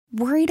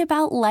Worried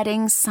about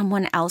letting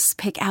someone else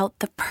pick out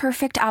the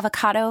perfect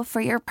avocado for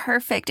your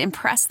perfect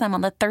impress them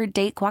on the third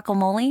date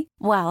guacamole?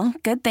 Well,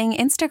 good thing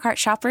Instacart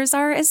shoppers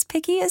are as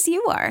picky as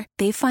you are.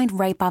 They find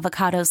ripe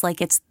avocados like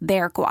it's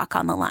their guac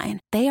on the line.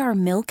 They are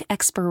milk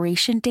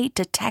expiration date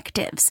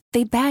detectives.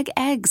 They bag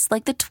eggs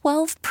like the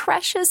 12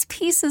 precious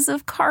pieces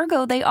of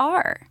cargo they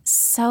are.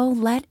 So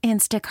let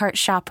Instacart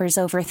shoppers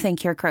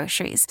overthink your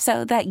groceries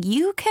so that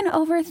you can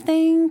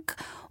overthink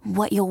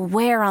what you'll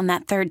wear on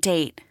that third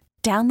date.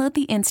 Download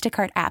the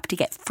Instacart app to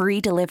get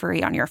free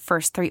delivery on your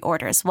first 3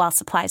 orders while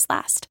supplies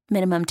last.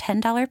 Minimum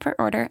 $10 per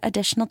order.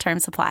 Additional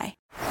terms apply.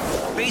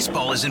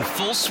 Baseball is in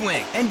full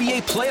swing.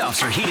 NBA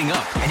playoffs are heating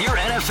up, and your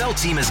NFL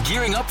team is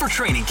gearing up for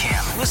training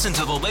camp. Listen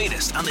to the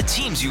latest on the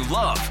teams you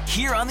love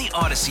here on the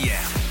Odyssey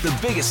app. The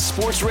biggest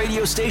sports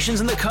radio stations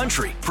in the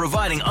country,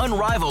 providing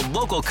unrivaled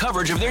local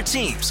coverage of their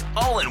teams,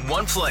 all in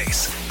one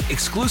place.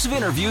 Exclusive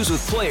interviews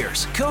with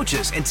players,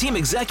 coaches, and team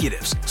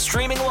executives,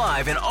 streaming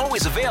live and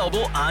always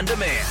available on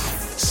demand.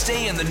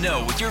 Stay in the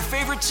know with your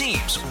favorite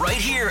teams right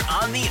here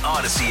on the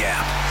Odyssey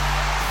app.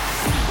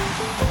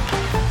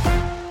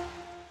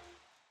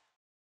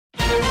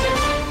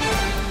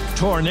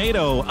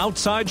 Tornado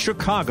outside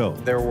Chicago.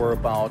 There were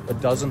about a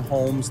dozen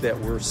homes that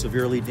were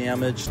severely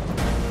damaged.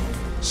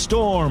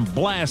 Storm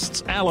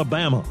blasts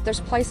Alabama. There's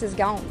places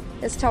gone.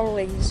 It's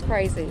totally just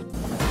crazy.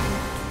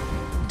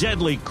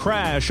 Deadly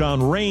crash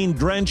on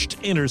rain-drenched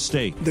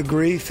interstate. The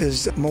grief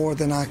is more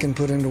than I can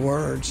put into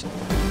words.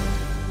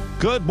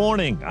 Good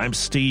morning. I'm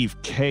Steve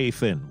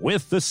Kathan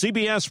with the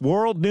CBS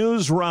World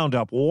News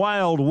Roundup.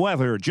 Wild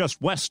weather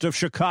just west of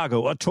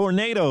Chicago. A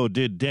tornado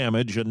did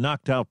damage and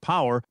knocked out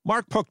power.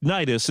 Mark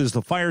Puknitis is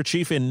the fire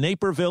chief in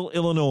Naperville,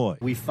 Illinois.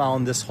 We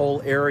found this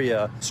whole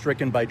area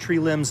stricken by tree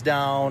limbs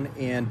down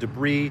and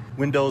debris,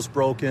 windows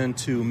broken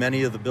to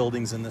many of the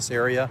buildings in this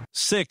area.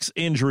 6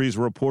 injuries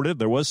reported.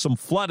 There was some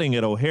flooding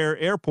at O'Hare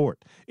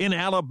Airport. In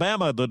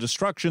Alabama, the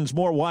destruction's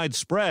more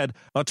widespread.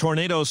 A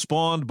tornado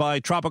spawned by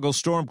Tropical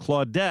Storm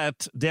Claudette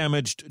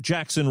damaged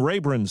Jackson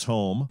Rayburn's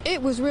home.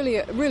 It was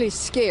really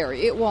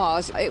scary. It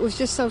was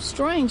just so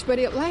strange, but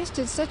it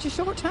lasted such a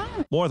short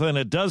time. More than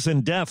a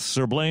dozen deaths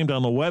are blamed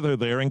on the weather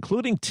there,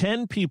 including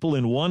 10 people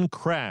in one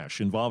crash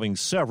involving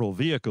several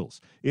vehicles.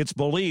 It's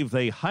believed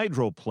they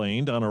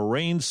hydroplaned on a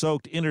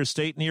rain-soaked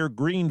interstate near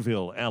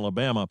Greenville,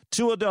 Alabama.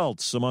 2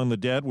 adults among the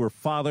dead were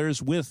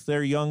fathers with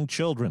their young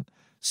children.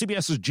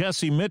 CBS's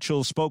Jesse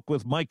Mitchell spoke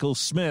with Michael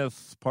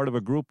Smith, part of a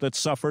group that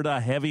suffered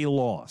a heavy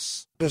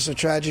loss. It's a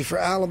tragedy for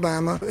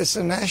Alabama. It's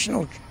a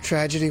national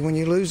tragedy when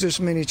you lose this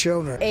many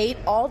children. 8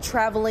 all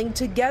traveling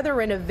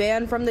together in a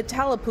van from the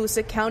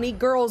Tallapoosa County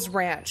Girls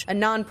Ranch, a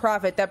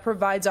nonprofit that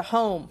provides a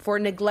home for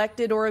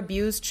neglected or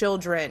abused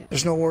children.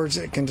 There's no words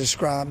that can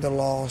describe the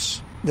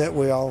loss that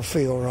we all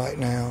feel right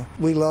now.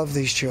 We love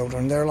these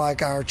children. They're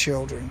like our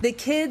children. The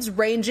kids,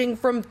 ranging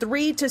from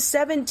 3 to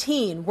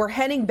 17, were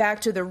heading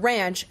back to the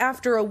ranch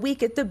after a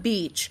week at the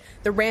beach.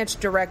 The ranch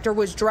director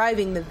was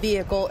driving the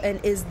vehicle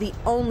and is the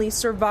only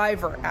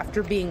survivor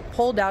after being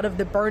pulled out of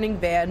the burning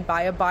van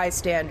by a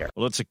bystander.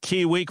 Well, it's a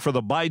key week for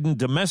the Biden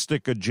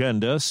domestic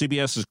agenda.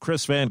 CBS's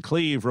Chris Van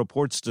Cleve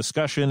reports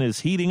discussion is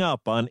heating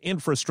up on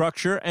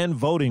infrastructure and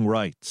voting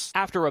rights.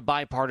 After a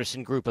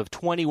bipartisan group of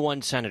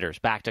 21 senators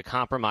backed a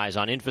compromise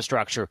on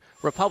infrastructure,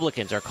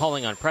 Republicans are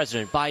calling on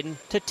President Biden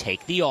to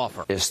take the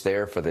offer. It's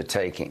there for the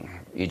taking.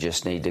 You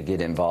just need to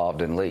get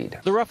involved and lead.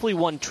 The roughly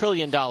 $1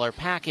 trillion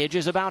package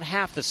is about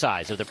half the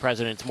size of the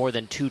president's more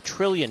than $2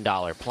 trillion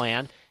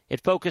plan. It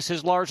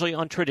focuses largely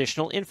on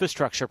traditional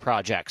infrastructure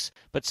projects,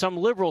 but some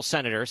liberal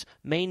senators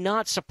may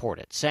not support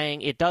it,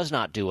 saying it does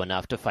not do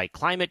enough to fight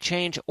climate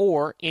change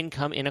or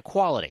income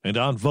inequality. And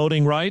on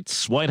voting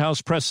rights, White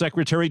House Press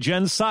Secretary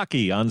Jen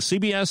Psaki on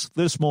CBS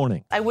This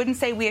Morning. I wouldn't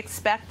say we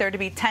expect there to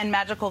be 10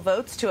 magical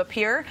votes to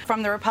appear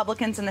from the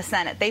Republicans in the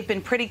Senate. They've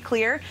been pretty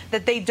clear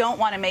that they don't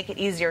want to make it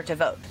easier to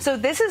vote. So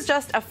this is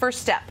just a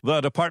first step. The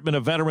Department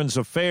of Veterans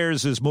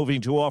Affairs is moving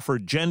to offer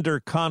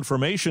gender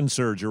confirmation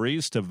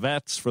surgeries to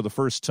vets for the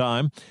first time.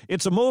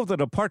 It's a move the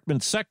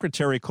department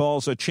secretary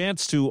calls a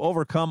chance to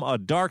overcome a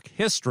dark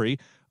history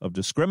of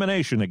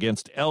discrimination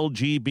against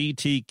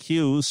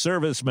LGBTQ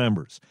service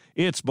members.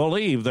 It's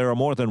believed there are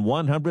more than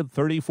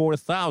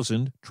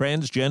 134,000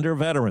 transgender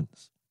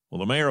veterans. Well,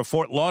 the mayor of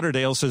Fort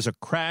Lauderdale says a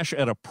crash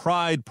at a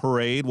pride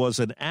parade was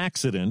an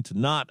accident,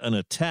 not an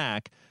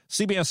attack.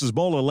 CBS's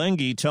Mola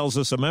Lengi tells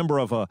us a member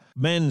of a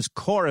men's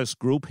chorus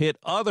group hit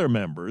other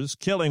members,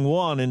 killing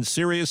one and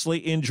seriously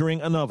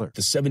injuring another.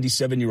 The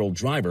 77-year-old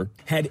driver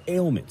had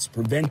ailments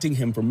preventing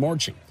him from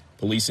marching.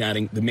 Police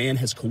adding the man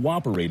has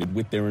cooperated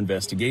with their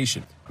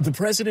investigation. The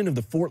president of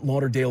the Fort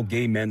Lauderdale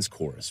Gay Men's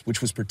Chorus,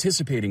 which was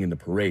participating in the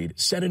parade,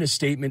 said in a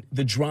statement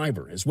the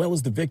driver, as well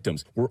as the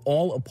victims, were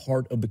all a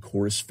part of the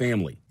chorus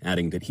family,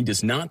 adding that he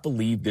does not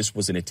believe this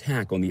was an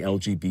attack on the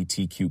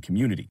LGBTQ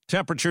community.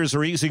 Temperatures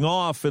are easing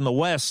off in the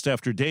west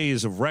after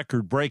days of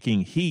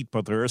record-breaking heat,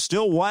 but there are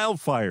still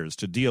wildfires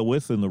to deal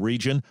with in the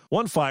region.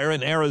 One fire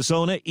in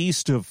Arizona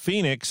east of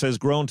Phoenix has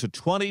grown to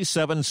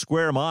 27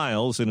 square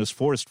miles and has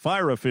forced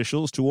fire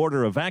officials to order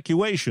order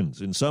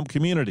evacuations in some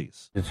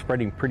communities. It's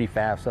spreading pretty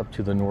fast up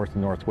to the north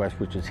and northwest,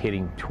 which is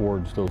hitting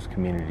towards those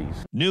communities.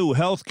 New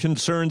health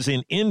concerns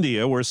in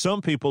India, where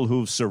some people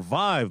who've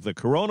survived the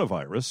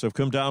coronavirus have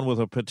come down with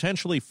a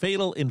potentially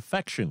fatal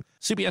infection.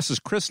 CBS's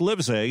Chris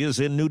Livesay is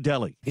in New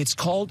Delhi. It's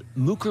called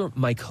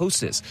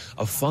mucormycosis,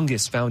 a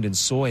fungus found in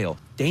soil,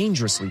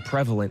 dangerously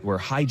prevalent where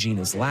hygiene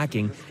is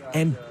lacking,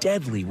 and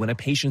deadly when a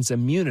patient's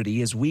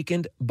immunity is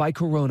weakened by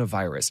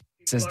coronavirus,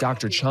 says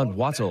Dr. Chand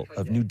Wattal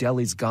of New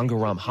Delhi's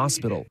Gangaram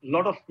Hospital. A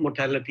lot of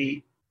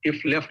mortality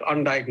if left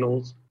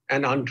undiagnosed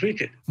and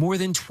untreated. More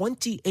than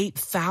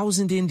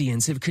 28,000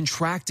 Indians have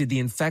contracted the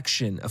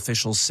infection,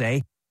 officials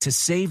say. To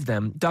save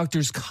them,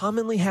 doctors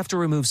commonly have to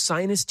remove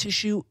sinus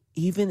tissue,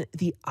 even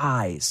the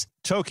eyes.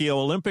 Tokyo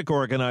Olympic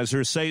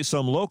organizers say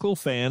some local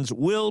fans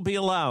will be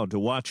allowed to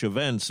watch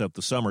events at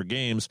the Summer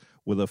Games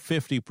with a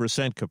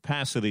 50%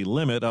 capacity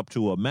limit up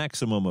to a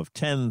maximum of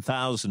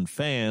 10,000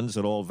 fans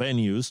at all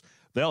venues.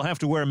 They'll have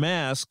to wear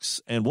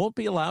masks and won't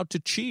be allowed to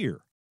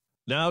cheer.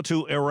 Now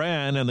to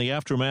Iran and the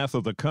aftermath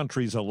of the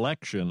country's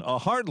election. A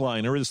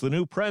hardliner is the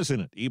new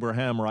president,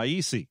 Ibrahim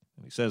Raisi.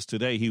 He says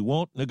today he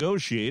won't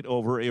negotiate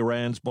over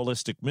Iran's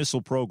ballistic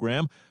missile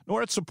program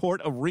nor its support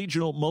of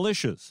regional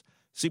militias.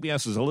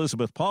 CBS's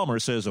Elizabeth Palmer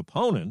says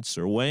opponents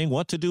are weighing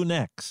what to do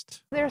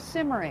next. They're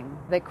simmering.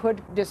 They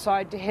could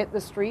decide to hit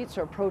the streets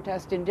or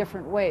protest in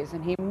different ways,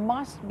 and he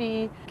must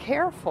be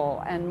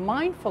careful and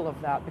mindful of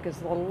that, because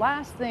the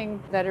last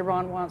thing that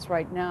Iran wants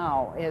right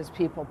now is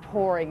people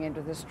pouring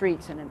into the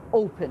streets in an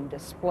open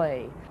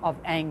display of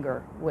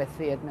anger with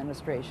the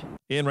administration.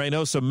 In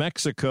Reynosa,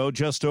 Mexico,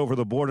 just over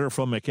the border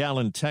from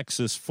McAllen,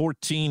 Texas,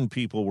 14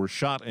 people were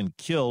shot and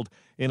killed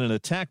in an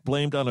attack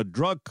blamed on a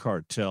drug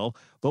cartel.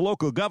 The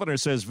local governor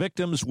says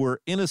victims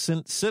were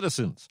innocent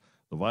citizens.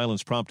 The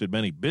violence prompted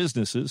many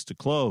businesses to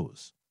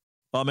close.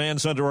 A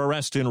man's under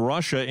arrest in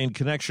Russia in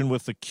connection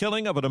with the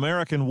killing of an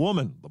American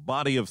woman. The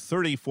body of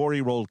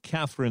 34-year-old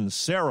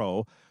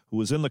Kathan, who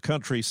was in the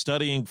country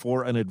studying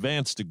for an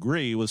advanced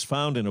degree, was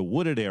found in a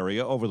wooded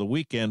area over the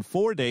weekend,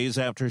 4 days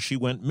after she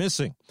went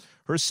missing.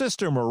 Her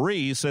sister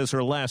Marie says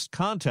her last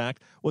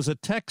contact was a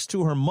text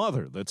to her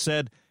mother that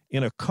said,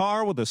 "In a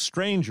car with a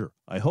stranger,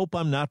 I hope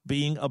I'm not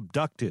being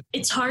abducted."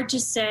 It's hard to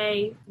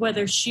say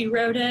whether she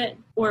wrote it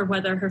or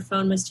whether her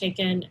phone was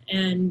taken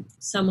and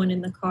someone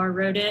in the car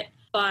wrote it,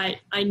 but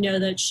I know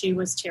that she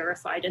was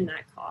terrified in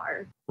that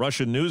car.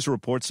 Russian news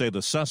reports say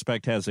the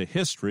suspect has a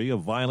history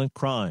of violent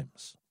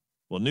crimes.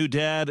 Well, new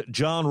dad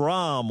John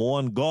Rahm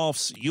won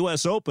golf's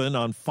U.S. Open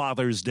on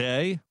Father's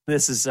Day.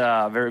 This is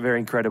very, very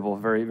incredible,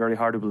 very, very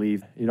hard to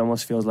believe. It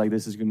almost feels like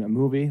this is a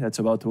movie that's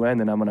about to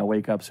end and I'm going to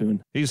wake up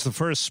soon. He's the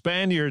first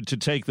Spaniard to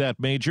take that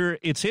major.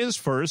 It's his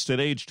first at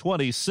age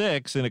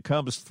 26, and it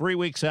comes 3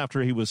 weeks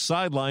after he was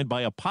sidelined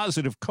by a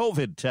positive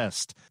COVID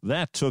test.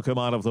 That took him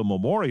out of the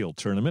Memorial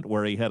Tournament,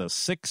 where he had a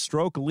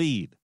 6-stroke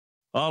lead.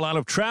 A lot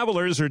of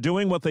travelers are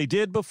doing what they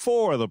did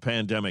before the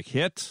pandemic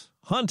hit: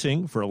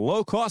 hunting for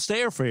low-cost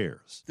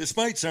airfares.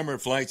 Despite summer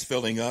flights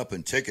filling up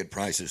and ticket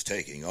prices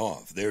taking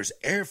off, there's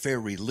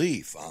airfare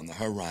relief on the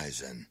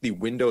horizon. The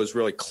window is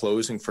really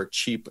closing for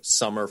cheap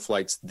summer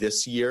flights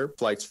this year.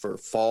 Flights for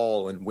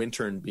fall and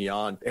winter and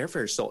beyond,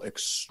 airfare is still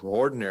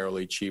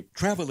extraordinarily cheap.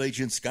 Travel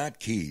agent Scott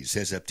Keys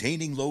says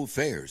obtaining low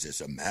fares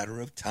is a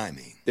matter of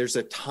timing. There's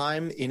a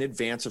time in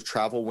advance of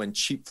travel when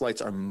cheap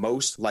flights are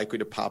most likely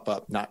to pop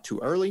up. Not too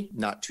early,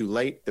 not too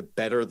late. The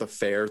better the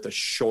fare, the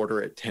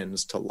shorter it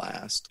tends to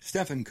last.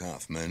 Stephen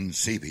Kaufman,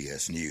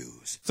 CBS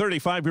News.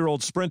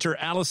 35-year-old sprinter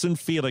Allison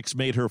Felix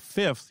made her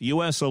 5th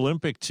U.S.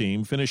 Olympic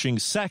team, finishing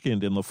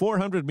 2nd in the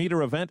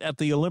 400-meter event at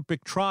the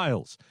Olympic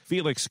trials.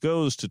 Felix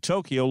goes to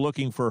Tokyo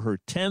looking for her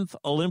 10th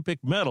Olympic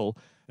medal,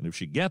 and if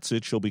she gets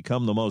it, she'll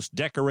become the most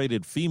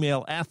decorated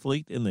female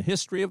athlete in the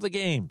history of the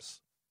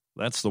Games.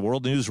 That's the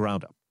World News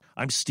Roundup.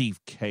 I'm Steve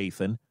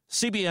Kathan,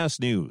 CBS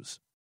News.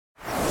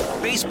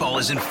 Baseball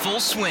is in full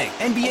swing.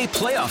 NBA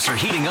playoffs are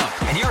heating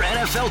up, and your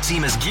NFL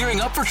team is gearing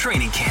up for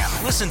training camp.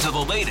 Listen to the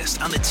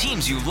latest on the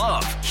teams you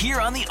love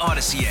here on the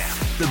Odyssey app.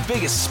 The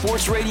biggest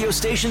sports radio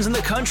stations in the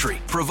country,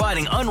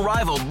 providing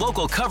unrivaled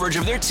local coverage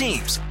of their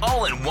teams,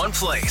 all in one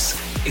place.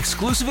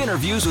 Exclusive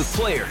interviews with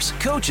players,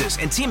 coaches,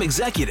 and team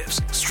executives,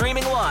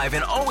 streaming live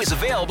and always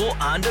available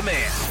on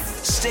demand.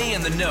 Stay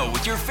in the know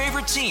with your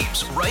favorite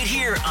teams right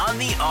here on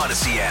the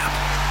Odyssey app.